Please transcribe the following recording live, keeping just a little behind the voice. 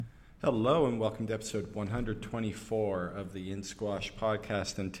Hello and welcome to episode 124 of the In Squash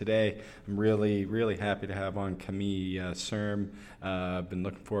podcast. And today I'm really happy to have on Camille Serme. I've been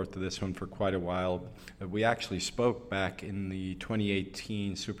looking forward to this one for quite a while. We actually spoke back in the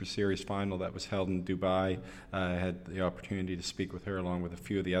 2018 Super Series final that was held in Dubai. I had the opportunity to speak with her along with a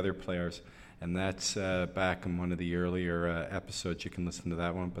few of the other players. And that's back in one of the earlier episodes. You can listen to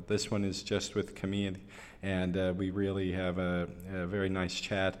that one. But this one is just with Camille, and we really have a very nice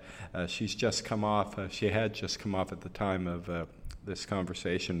chat. She's just come off, she had just come off at the time of this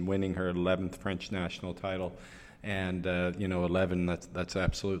conversation, winning her 11th French national title. And 11, that's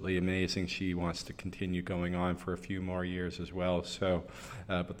absolutely amazing. She wants to continue going on for a few more years as well. So,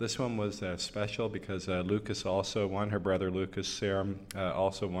 but this one was special because Lucas also won. Her brother Lucas Serme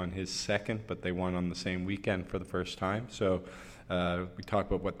also won his second, but they won on the same weekend for the first time. So we talk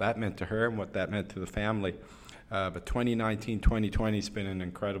about what that meant to her and what that meant to the family. But 2019-2020 has been an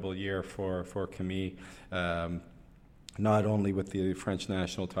incredible year for Camille. Not only with the French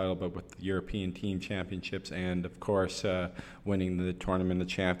national title, but with the European Team Championships and, of course, winning the Tournament of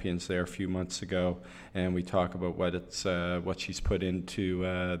Champions there a few months ago. And we talk about what she's put into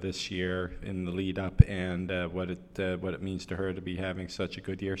this year in the lead up and what it means to her to be having such a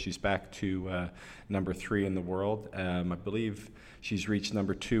good year. She's back to number 3 in the world. I believe she's reached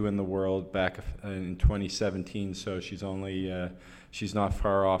number 2 in the world back in 2017, so she's only... She's not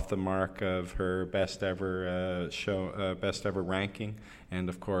far off the mark of her best ever ranking, and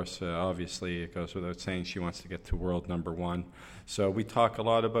of course, obviously, it goes without saying she wants to get to world number 1. So we talk a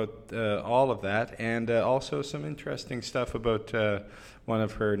lot about all of that, and also some interesting stuff about one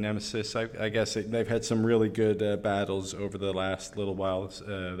of her nemesis. I guess they've had some really good battles over the last little while.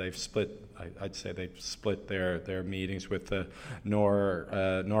 They've split. I'd say they've split their meetings with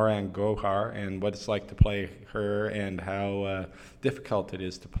Nouran Gohar and what it's like to play her and how difficult it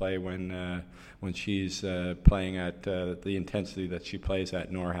is to play when she's playing at the intensity that she plays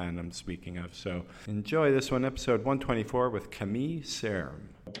at. Nouran, I'm speaking of. So enjoy this one, episode 124 with Camille Serme.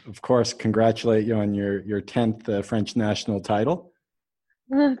 Of course, congratulate you on your 10th French national title.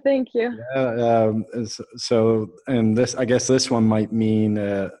 Thank you. And I guess this one might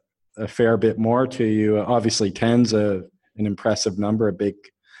mean a fair bit more to you. Obviously, 10's an impressive number, a big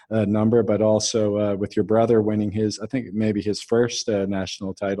number, but also with your brother winning I think maybe his first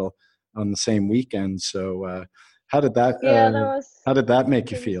national title on the same weekend. So how did that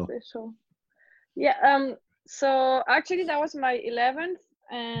make you feel? Special. Yeah. So actually, that was my 11th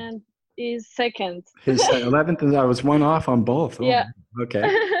and his second. His 11th, and I was one off on both. Oh, yeah. Okay.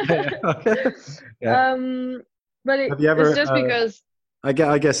 Yeah. But it's just because. I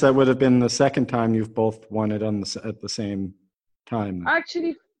guess that would have been the second time you've both won it at the same time.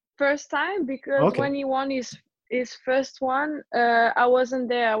 Actually, first time, because when he won his first one, I wasn't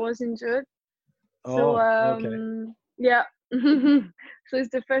there. I was injured. So yeah. So it's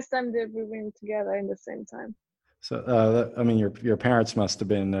the first time they've been together in the same time. So I mean, your parents must have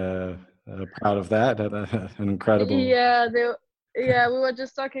been proud of that. An incredible. Yeah, we were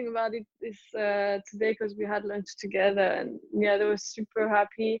just talking about it today because we had lunch together, and yeah, they were super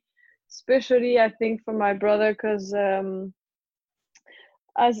happy, especially I think for my brother because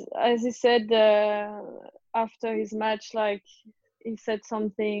as he said after his match, like he said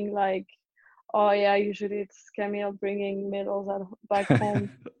something like, "Oh yeah, usually it's Camille bringing medals back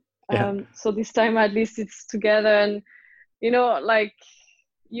home, so this time at least it's together," and like.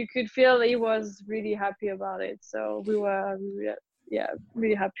 You could feel he was really happy about it. So we were,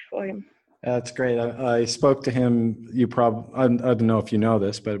 really happy for him. That's great. I spoke to him. I don't know if you know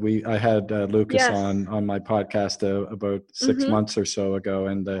this, but I had Lucas on my podcast about 6 months or so ago,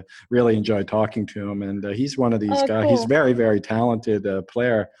 and really enjoyed talking to him. And he's one of these guys. Cool. He's very, very talented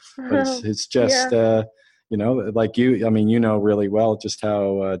player, but it's just like you. I mean, really well just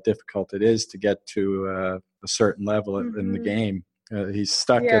how difficult it is to get to a certain level in the game. He's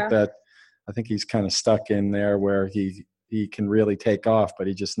stuck at that. I think he's kind of stuck in there where he can really take off, but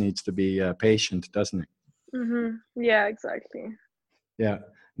he just needs to be patient, doesn't he? Mm-hmm. Yeah, exactly. Yeah.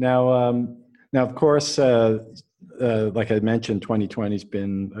 Now, of course, like I mentioned, 2020's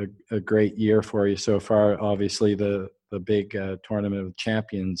been a great year for you so far. Obviously, the big Tournament of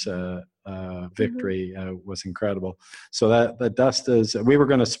Champions victory was incredible. So that dust is. We were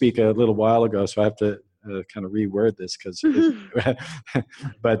going to speak a little while ago, so I have to kind of reword this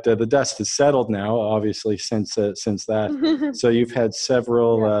but the dust has settled now, obviously since that. So you've had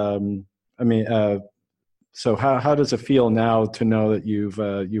several. So how does it feel now to know that you've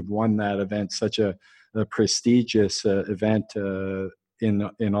won that event, such a prestigious event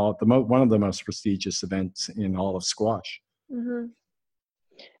in all one of the most prestigious events in all of squash?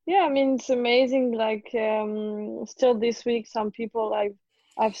 Yeah, I mean it's amazing. Like still this week, some people like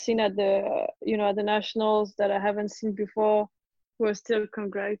I've seen at the at the nationals that I haven't seen before, who are still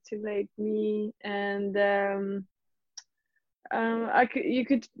congratulate me, and you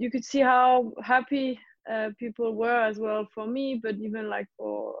could see how happy people were as well for me, but even like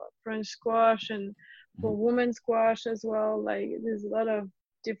for French squash and for women's squash as well. Like there's a lot of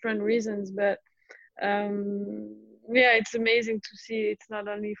different reasons, but yeah, it's amazing to see. It's not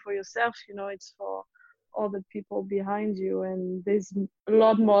only for yourself, it's for all the people behind you, and there's a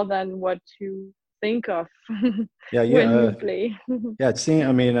lot more than what you think of Yeah, when you play. yeah. It seems.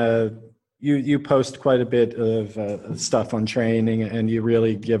 I mean, you post quite a bit of stuff on training, and you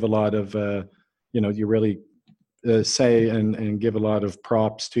really give a lot of, you really say and give a lot of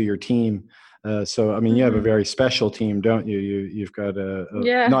props to your team. So I mean, you have a Hmm. very special team, don't you? You've got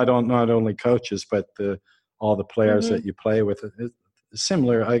Yeah. not only coaches, but all the players Hmm. that you play with. It's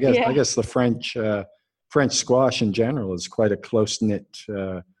similar, I guess. I Yeah. guess the French squash in general is quite a close knit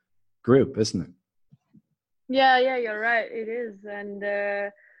group, isn't it? Yeah, yeah, you're right. It is, and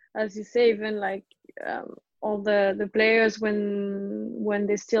as you say, even like all the players when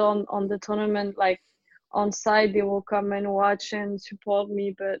they're still on the tournament, like on site, they will come and watch and support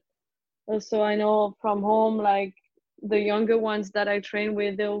me. But also, I know from home, like the younger ones that I train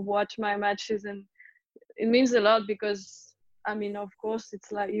with, they'll watch my matches, and it means a lot because I mean, of course,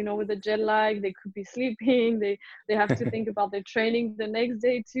 it's like with the jet lag, they could be sleeping. They have to think about their training the next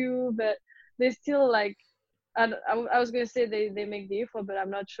day too, but they still like I was gonna say they make the effort, but I'm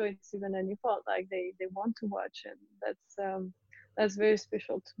not sure it's even an effort. Like they want to watch, and that's very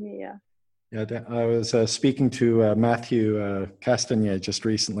special to me. Yeah. Yeah, I was speaking to Matthew Castagnet just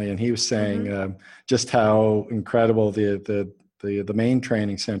recently, and he was saying Hmm. just how incredible the main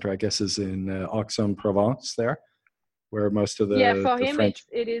training center, I guess, is in Aix-en-Provence there, where most of Yeah, for the him French.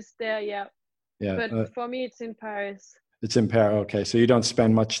 it is there. Yeah, Yeah, but for me it's in Paris. it's in Paris. Okay, so you don't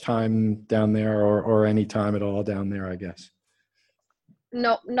spend much time down there, or any time at all down there, I guess.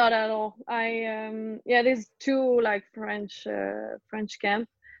 No, not at all. Yeah, there's two like French camp,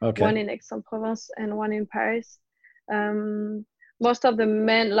 one Okay, in Aix-en-Provence and one in Paris. Um, Most of the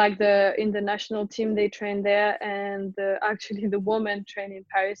men, like the in the national team, they train there, and actually the women train in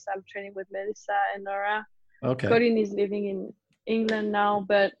Paris. I'm training with Melissa and Nora. okay, Colin is living in England now,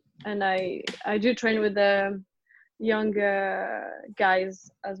 but and I do train with the younger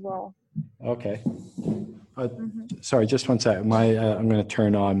guys as well. okay. Uh, Hmm. Sorry, just one second. My I'm going to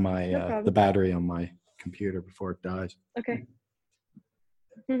turn on my No the problem. battery on my computer before it dies. Okay.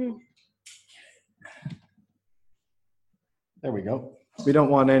 Hmm. There we go. We don't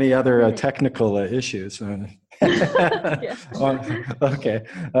want any other Hmm. technical issues. Yeah. Okay.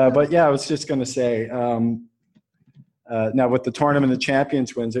 But yeah, I was just going to say, now with the Tournament of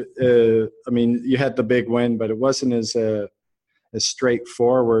Champions wins, I mean, you had the big win, but it wasn't as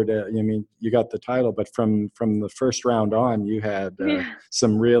straightforward. I mean, you got the title, but from the first round on, you had Yeah.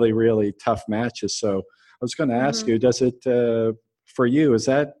 some really, really tough matches. So I was going to ask Hmm. you, does it, for you, is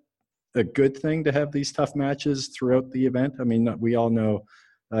that a good thing to have these tough matches throughout the event? I mean, we all know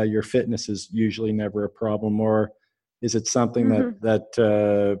your fitness is usually never a problem, or is it something Hmm.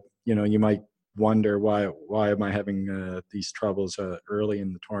 you might wonder why am I having these troubles early in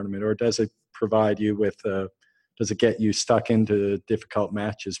the tournament, or does it provide you with does it get you stuck into difficult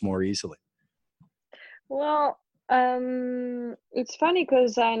matches more easily? Well, it's funny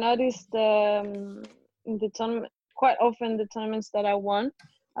because I noticed in the tournament quite often the tournaments that I won,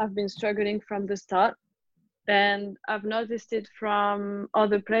 I've been struggling from the start, and I've noticed it from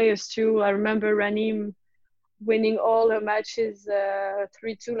other players too. I remember Ranim winning all her matches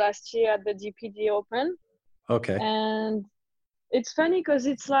 3-2 last year at the DPD Open, Okay. and it's funny because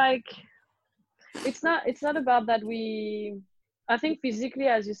it's like it's not about that we. I think physically,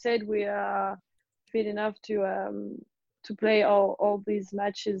 as you said, we are fit enough to play all these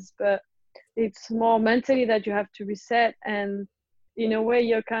matches, but it's more mentally that you have to reset, and in a way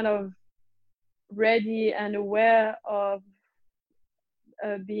you're kind of ready and aware of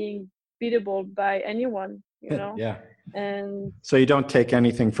being beatable by anyone, Yeah. and So you don't take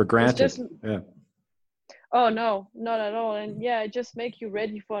anything for it's granted. just Yeah. oh no, not at all. And yeah, it just make you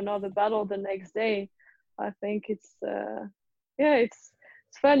ready for another battle the next day. I think it's yeah, it's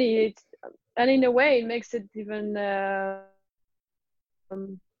funny. It's and in a way it makes it even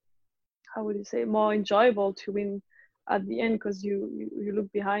how would you say, more enjoyable to win at the end, because you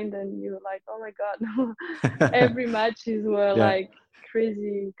look behind and you're like, oh my god, every matches were Yeah. like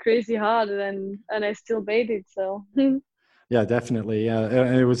crazy hard, and I still made it. So Yeah, definitely.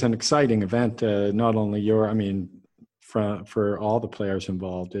 Yeah, it was an exciting event. Not only I mean, for all the players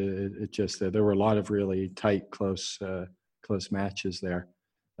involved. It just there were a lot of really tight, close matches there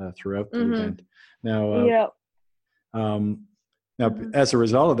throughout the event. Now, Yeah. Now, as a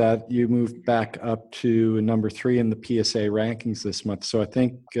result of that, you moved back up to number 3 in the PSA rankings this month. So I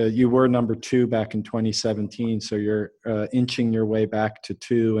think you were number 2 back in 2017. So you're inching your way back to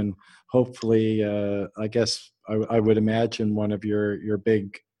 2, and hopefully, I guess I would imagine one of your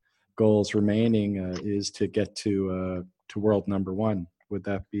big goals remaining is to get to world number 1. Would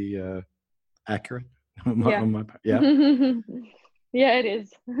that be accurate? Yeah. Yeah. Yeah, it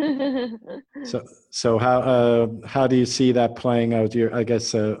is. So how do you see that playing out? I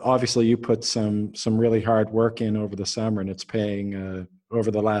guess obviously you put some really hard work in over the summer, and it's paying over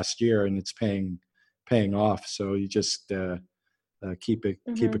the last year, and it's paying off. So you just keep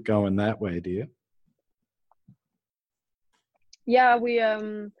it going that way, do you? Yeah,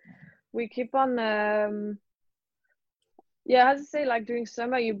 we keep on. Yeah, as I say, like during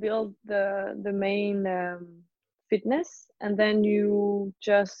summer, you build the main fitness, and then you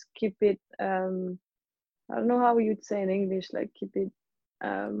just keep it. I don't know how you'd say in English, like keep it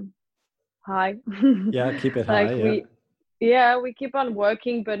high. Yeah, keep it Like high. we keep on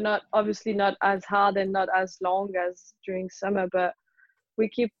working, but not as hard and not as long as during summer. But we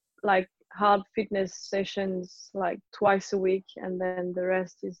keep like hard fitness sessions like twice a week, and then the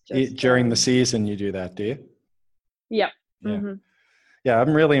rest is just during the season. You do that, do you? Yeah. Yeah. Yeah,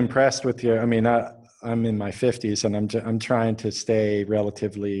 I'm really impressed with you. I mean, I'm in my 50s, and I'm trying to stay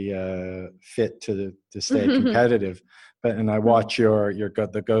relatively fit to stay competitive. And I watch your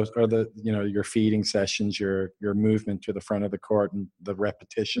feeding sessions, your movement to the front of the court, and the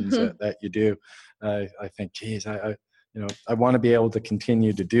repetitions that you do. I think, geez, I want to be able to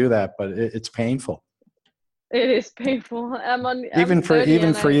continue to do that, but it's painful. It is painful. Even for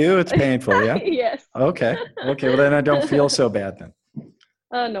you, it's painful. Yeah. Yes. Okay. Well, then I don't feel so bad then.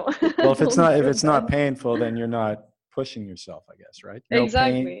 Oh no. Well, if it's not painful, then you're not pushing yourself, I guess, right? No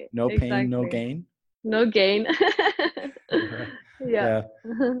exactly. pain, no gain. No gain. Yeah.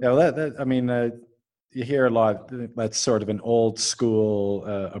 Well, that I mean, you hear a lot. That's sort of an old school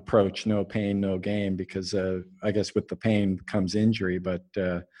approach: no pain, no gain. Because I guess with the pain comes injury. But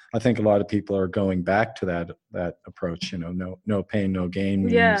I think a lot of people are going back to that approach. No pain, no gain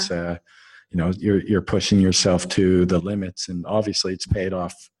means. You're pushing yourself to the limits, and obviously it's paid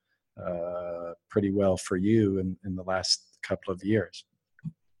off pretty well for you in the last couple of years.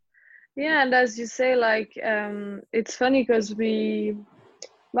 Yeah, and as you say, like it's funny because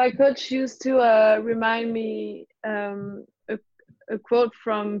my coach used to remind me a quote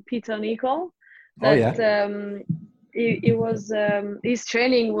from Peter Nicol that it was his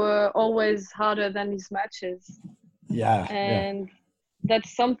training were always harder than his matches. And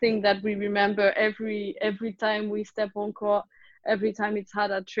that's something that we remember every time we step on court, every time it's hard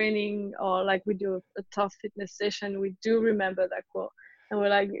at training, or like we do a tough fitness session, we do remember that quote. And we're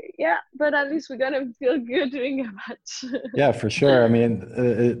like, yeah, but at least we're going to feel good doing a match. Yeah, for sure. I mean,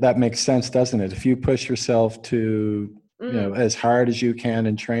 that makes sense, doesn't it? If you push yourself to, as hard as you can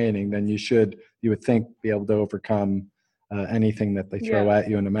in training, then you would think, be able to overcome anything that they throw at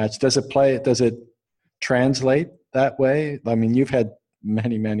you in a match. Does it translate that way? I mean, you've had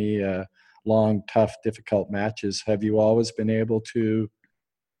many long, tough, difficult matches. Have you always been able to,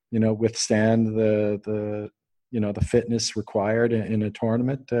 withstand the fitness required in a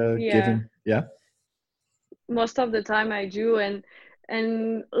tournament? Most of the time I do, and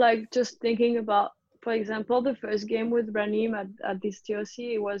like just thinking about, for example, the first game with Ranim at this TOC,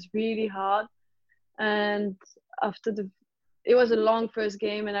 it was really hard, and it was a long first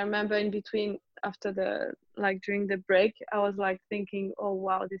game, and I remember in between, during the break, I was like thinking, oh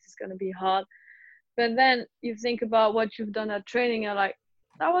wow, this is gonna be hard. But then you think about what you've done at training, and like,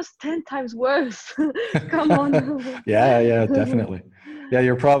 that was 10 times worse. Come on. Yeah, definitely. Yeah,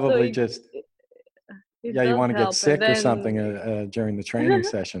 you're probably you want to get sick or something during the training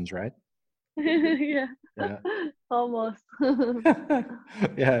sessions, right? Yeah. Almost.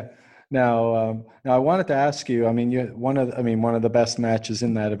 Yeah. Now I wanted to ask you. I mean, one of the best matches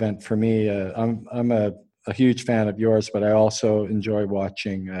in that event for me. I'm a huge fan of yours, but I also enjoy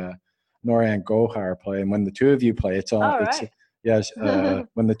watching Noran Gohar play. And when the two of you play, yes.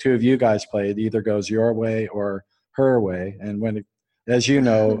 When the two of you guys play, it either goes your way or her way. And as you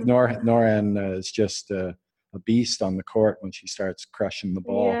know, Noran is just a beast on the court when she starts crushing the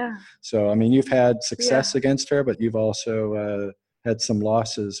ball. Yeah. So, I mean, you've had success against her, but you've also had some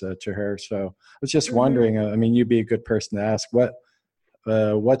losses to her. So I was just wondering, I mean, you'd be a good person to ask,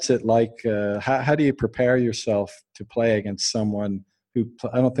 what's it like? How do you prepare yourself to play against someone who,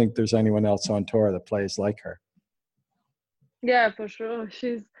 I don't think there's anyone else on tour that plays like her? Yeah, for sure.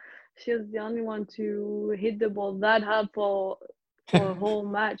 She's the only one to hit the ball that hard for a whole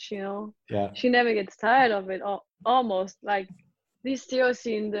match, you know. Yeah. She never gets tired of it, almost. Like this TOC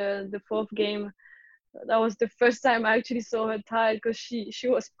in the fourth game, that was the first time I actually saw her tired because she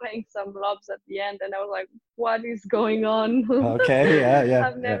was playing some lobs at the end, and I was like, what is going on? Okay. Yeah. Yeah.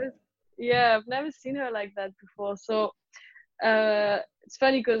 I've Yeah. never, yeah, I've never seen her like that before. So it's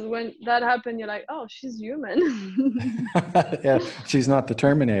funny because when that happened, you're like, oh, she's human. Yeah. She's not the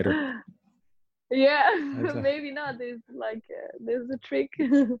Terminator. Yeah, Exactly. maybe not. There's a trick.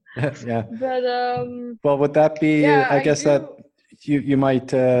 Yeah. But Well, would that be? yeah, I I guess that do. you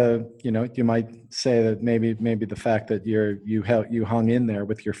might you might say that maybe the fact that you hung in there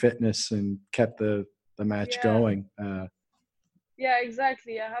with your fitness and kept the match Yeah, going. yeah,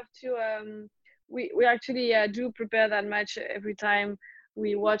 exactly. I have to. We actually do prepare that match every time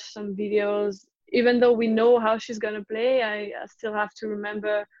we watch some videos. Even though we know how she's gonna play, I still have to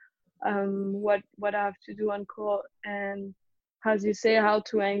remember what I have to do on court, and as you say, how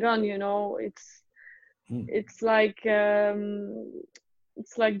to hang on. You know, Hmm. it's like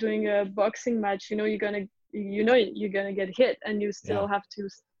it's like doing a boxing match. You're gonna get hit, and you Yeah. still have to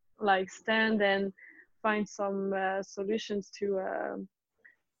like stand and find some solutions to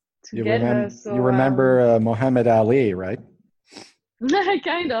get her. You So remember Muhammad Ali, right?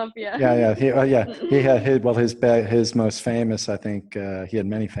 kind of, yeah. Yeah, yeah, he had his most famous. I think he had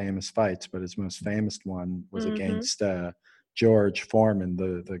many famous fights, but his most famous one was Hmm. against George Foreman,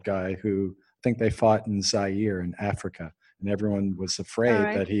 the guy who I think they fought in Zaire in Africa, and everyone was All afraid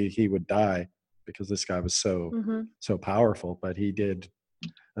right. that he would die because this guy was Hmm. so powerful. But he did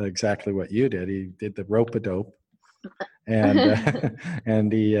exactly what you did. He did the rope a dope, and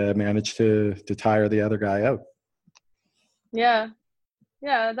and he managed to tire the other guy out. Yeah,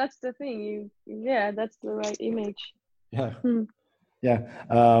 yeah. That's the thing. Yeah, that's the right image. Yeah. Hmm. Yeah.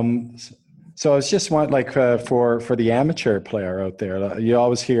 So it's just one like for the amateur player out there. You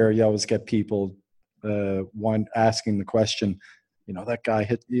always get people one asking the question, that guy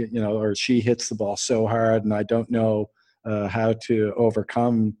hit or she hits the ball so hard, and I don't know how to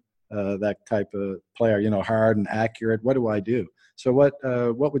overcome that type of player. Hard and accurate. What do I do? So what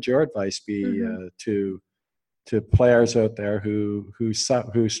would your advice be Hmm. to players out there who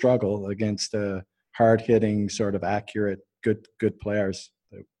struggle against hard hitting, sort of accurate, good players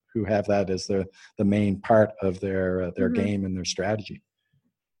who have that as the main part of their Hmm. game and their strategy.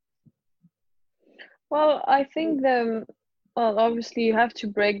 Well, I think well, obviously you have to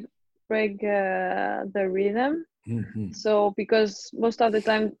break the rhythm. Mm-hmm. So because most of the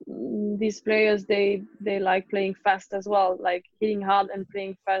time these players they like playing fast as well, like hitting hard and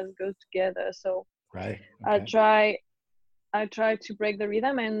playing fast go together. So Right. I Okay. try I try to break the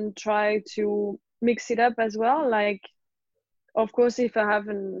rhythm and try to mix it up as well. Like of course if I have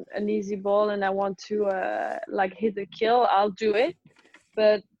an easy ball and I want to like hit the kill, I'll do it.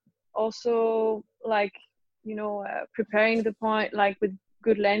 But also like preparing the point like with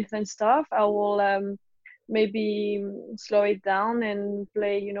good length and stuff, I will maybe slow it down and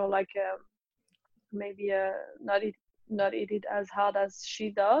play like maybe not hit it as hard as she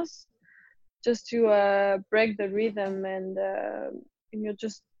does, just to break the rhythm. And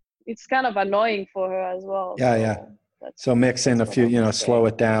just it's kind of annoying for her as well, Yeah. Yeah. so that's So mix in that's a what I few, would slow say.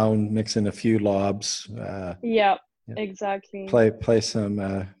 it down, mix in a few lobs. Yeah, Yeah. exactly. Play some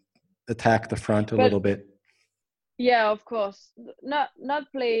attack the front a But little bit. yeah, of course.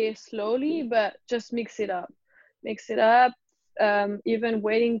 Not play slowly, but just mix it up. Mix it up. Even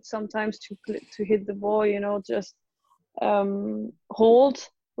waiting sometimes to hit the ball, just hold.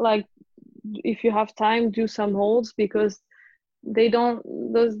 Like if you have time, do some holds, because they don't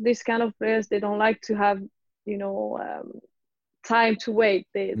those this kind of players, they don't like to have you know um, time to wait.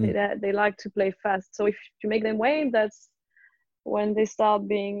 Mm. They like to play fast. So if you make them wait, that's when they start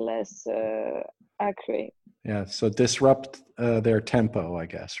being less accurate. Yeah. So disrupt their tempo, I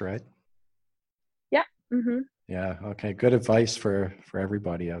guess. Right. Yeah. Mm-hmm. Yeah. Okay. Good advice for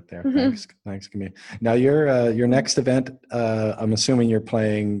everybody out there. Thanks, Camille. Now your next event. I'm assuming you're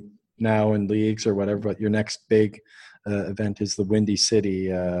playing now in leagues or whatever, but your next big event is the Windy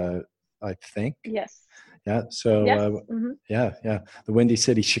City. I think. Yes. Yeah. So. Yes. Mm-hmm. Yeah, the Windy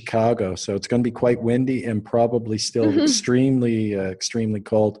City, Chicago. So it's going to be quite windy and probably still extremely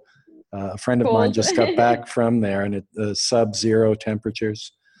cold. A friend of mine Cold. just got back from there, and it's sub-zero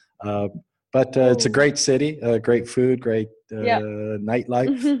temperatures. Uh, but it's a Oh. great city, great food, great Yeah.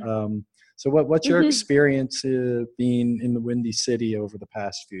 nightlife. So what's your experience being in the Windy City over the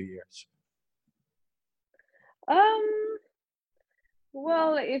past few years? um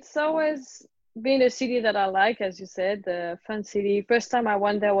well, it's always being a city that I like, as you said, the fun city. First time I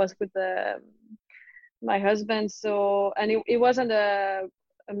went there was with my husband. So, and it wasn't a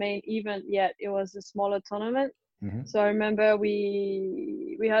main event yet. It was a smaller tournament. Mm-hmm. So I remember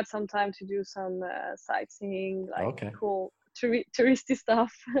we had some time to do some sightseeing, like Okay. cool touristy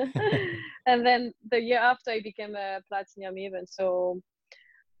stuff. And then the year after, it became a platinum event. So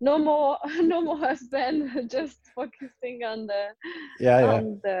no more no more husband, just focusing on the Yeah.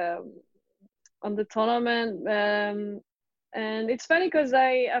 on the on the tournament. And it's funny because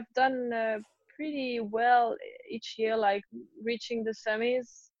I've done pretty well each year, like reaching the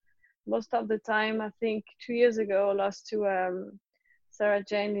semis most of the time. I think 2 years ago I lost to Sarah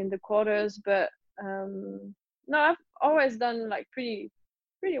Jane in the quarters, but no, I've always done like pretty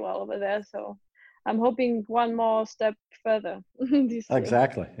well over there. So I'm hoping one more step further this year.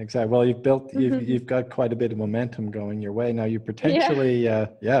 Exactly. Well, you've got quite a bit of momentum going your way now. You Yeah. potentially,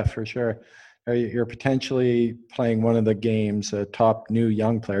 yeah, for sure. You're potentially playing one of the game's top new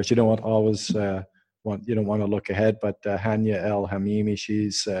young players. You don't you don't want to look ahead, but Hania El Hamimi,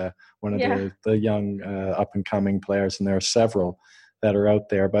 she's one of Yeah. the young up and coming players, and there are several that are out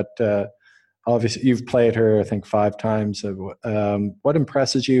there. But obviously, you've played her, I think, 5 times. What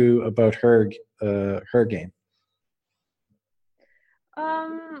impresses you about her game?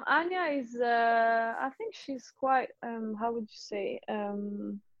 Anya is I think she's quite how would you say,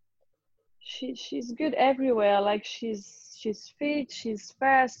 she's good everywhere. Like she's fit, she's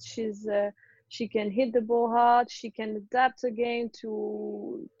fast, she can hit the ball hard, she can adapt the game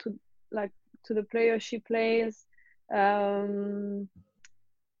to like to the player she plays. Um,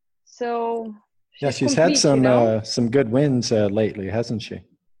 so Yeah, she's she's had complete, you know. some good wins lately, hasn't she?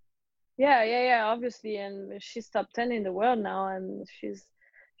 Yeah, obviously, and she's top 10 in the world now, and she's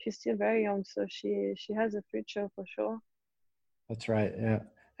still very young, so she has a future for sure. That's right. Yeah,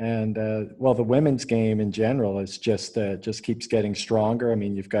 and well, the women's game in general is just keeps getting stronger. I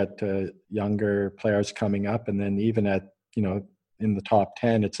mean, you've got younger players coming up, and then even at in the top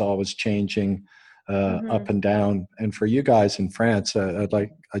 10, it's always changing Mm-hmm. up and down. And for you guys in France, I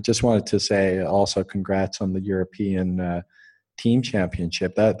just wanted to say also congrats on the European team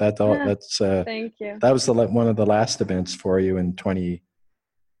championship. Thank you. That was one of the last events for you in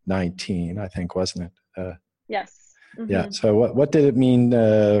 2019, I think, wasn't it? Yes. Yeah. Mm-hmm. So what did it mean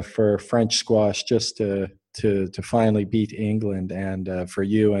for French squash just to finally beat England, and for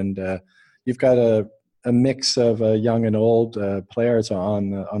you, and you've got a mix of young and old players on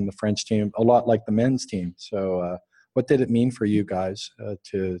the French team, a lot like the men's team. So what did it mean for you guys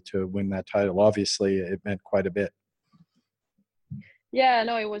to win that title? Obviously, it meant quite a bit. Yeah,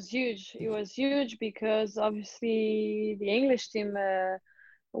 no, it was huge. It was huge because obviously the English team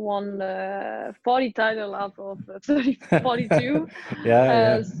won 40 title out of 42.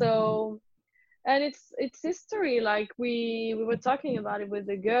 Yeah. So, and it's history. Like we were talking about it with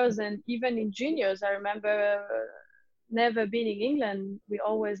the girls, and even in juniors, I remember never beating England. We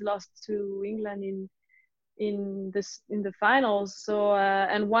always lost to England in the finals. So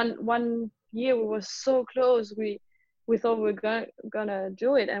and one year we were so close. We thought we were gonna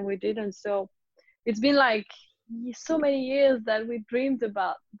do it, and we didn't. So it's been like so many years that we dreamed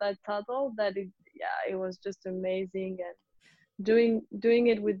about that title, that it was just amazing. And doing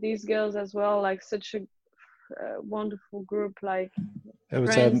it with these girls as well, like such a wonderful group, like It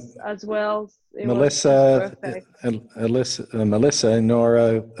was friends as well. It was just Melissa, perfect. Melissa,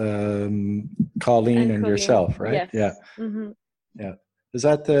 Nora, Colleen, And and Colleen, yourself, right? Yeah, yes. Mm-hmm. yeah. Has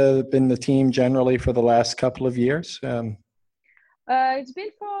that been the team generally for the last couple of years? It's been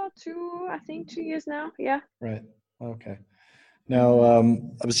for I think 2 years now. Yeah. Right. Okay. Now,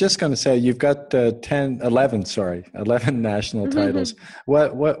 Mm-hmm. I was just going to say, you've got 11 national titles.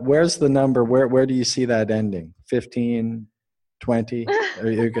 Where's the number? Where do you see that ending? 15, 20? Are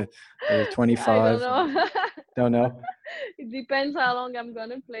you 25? I don't know. Don't know. It depends how long I'm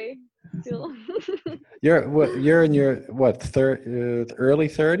gonna play still. You're in your early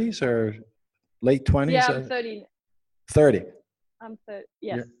 30s or late 20s? Yeah, I'm 30. 30. I'm 30.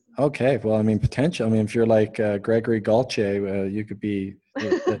 Yes. Okay. Well, I mean, potential. I mean, if you're like Gregory Gaultier, you could be,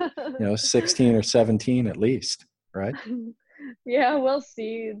 16 or 17 at least, right? Yeah, we'll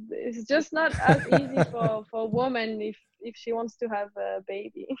see. It's just not as easy for a woman if she wants to have a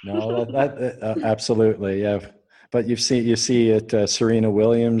baby. No, that absolutely, yeah. But you see it. Serena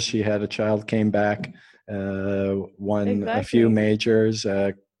Williams, she had a child, came back, won a few Exactly. majors.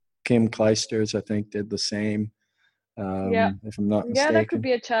 Kim Clijsters, I think, did the same. if I'm not Yeah, that could mistaken.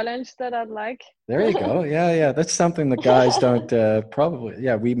 be a challenge that I'd like. There you go. Yeah. That's something the guys don't probably.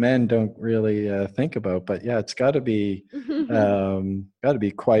 Yeah, we men don't really think about. But yeah, it's got to be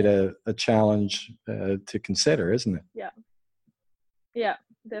quite a challenge to consider, isn't it? Yeah, yeah,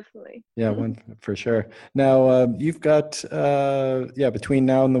 definitely. Yeah, one for sure. Now you've got between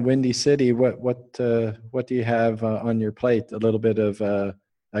now and the Windy City, what do you have on your plate? A little bit of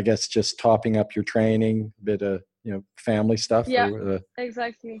I guess just topping up your training, a bit of family stuff, Yeah, or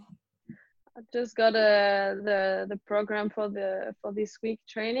exactly. I just got the program for this week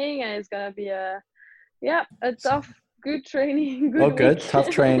training, and it's gonna be a tough, good training, oh, good week. good, tough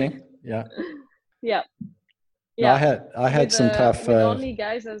training. Yeah. Yeah, No, yeah, I had some tough. with only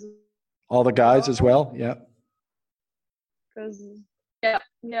guys as All the guys as well, well. Yeah. because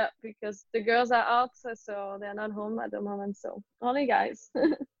because the girls are out, so they're not home at the moment, so only guys.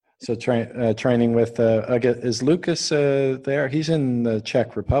 So training with I guess, is Lucas there? He's in the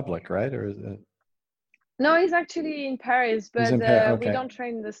Czech Republic, right? Or is it, No, he's actually in Paris, he's but in Paris? we Okay. don't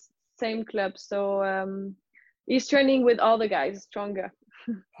train in the same club, so he's training with all the guys stronger.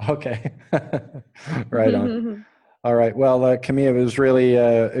 Okay. Right on. All right. Well, Camille,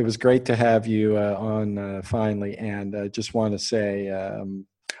 it was great to have you on finally. And I just want to say,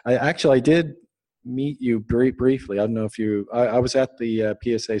 I did meet you briefly. I don't know if I was at the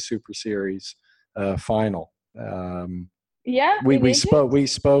PSA Super Series final. Yeah, in Egypt. We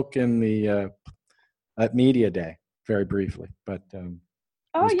spoke in the at Media Day very briefly, but it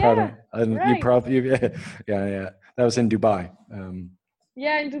Oh was part yeah, of, and you right. probably, yeah. That was in Dubai.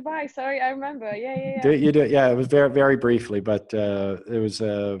 Yeah, in Dubai. Sorry, I remember. Yeah. You do, yeah. It was very, very briefly, but it was.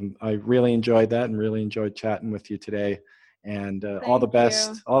 I really enjoyed that, and really enjoyed chatting with you today. And Thank you. all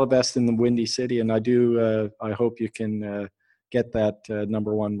the best in the Windy City. And I do. I hope you can get that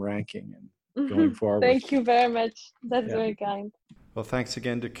number one ranking and going forward. Thank you very much. That's Yeah. very kind. Well, thanks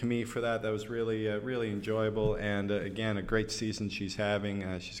again to Camille for that. That was really, really enjoyable. And again, a great season she's having.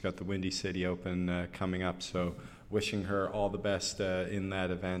 She's got the Windy City Open coming up. So wishing her all the best in that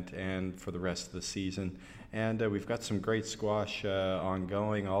event and for the rest of the season. And we've got some great squash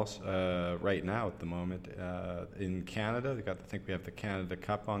ongoing also right now at the moment in Canada. I think we have the Canada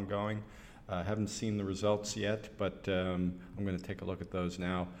Cup ongoing. Haven't seen the results yet, but I'm going to take a look at those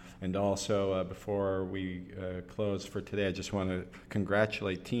now. And also, before we close for today, I just want to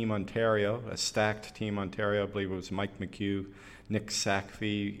congratulate Team Ontario, a stacked Team Ontario. I believe it was Mike McHugh, Nick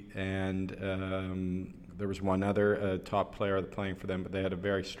Sackvey, and there was one other top player playing for them, but they had a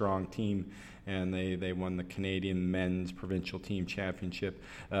very strong team, and they won the Canadian Men's Provincial Team Championship.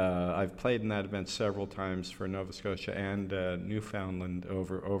 I've played in that event several times for Nova Scotia and Newfoundland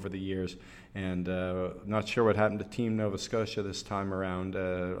over the years, and not sure what happened to Team Nova Scotia this time around.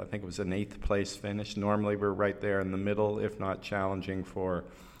 I think it was an 8th place finish. Normally we're right there in the middle, if not challenging for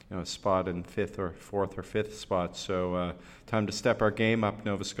a spot in 4th or 5th spot. So time to step our game up,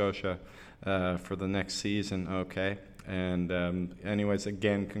 Nova Scotia, for the next season. Okay. And anyways,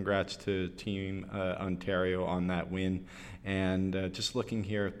 again, congrats to Team Ontario on that win. And just looking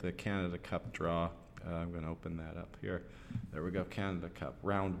here at the Canada Cup draw, I'm going to open that up here. There we go, Canada Cup,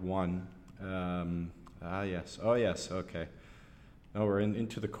 round 1. Yes. Oh, yes, okay. No, we're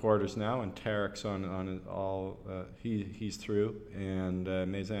into the quarters now, and Tarek's on all. He's through, and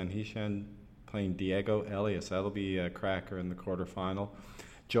Mazen Hishan playing Diego Elias. That'll be a cracker in the quarterfinal.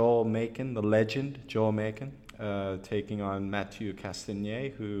 Joel Macon, the legend, Joel Macon, taking on Mathieu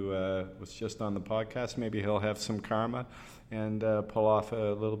Castagnet, who was just on the podcast. Maybe he'll have some karma and pull off a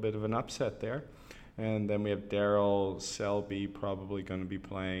little bit of an upset there. And then we have Daryl Selby probably going to be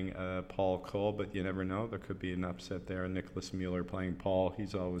playing Paul Cole, but you never know. There could be an upset there. Nicholas Mueller playing Paul.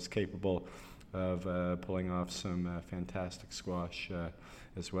 He's always capable of pulling off some fantastic squash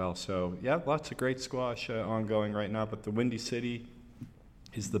as well. So, yeah, lots of great squash ongoing right now. But the Windy City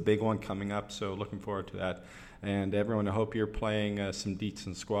is the big one coming up, so looking forward to that. And everyone, I hope you're playing some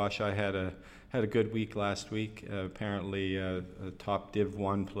decent squash. I had a good week last week. Apparently, a top Div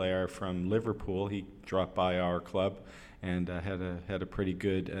 1 player from Liverpool, he dropped by our club, and had a pretty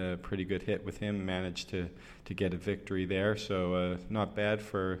good hit with him. Managed to get a victory there, so not bad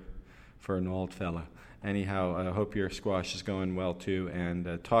for an old fella. Anyhow, I hope your squash is going well too,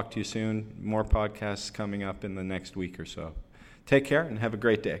 and talk to you soon. More podcasts coming up in the next week or so. Take care and have a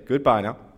great day. Goodbye now.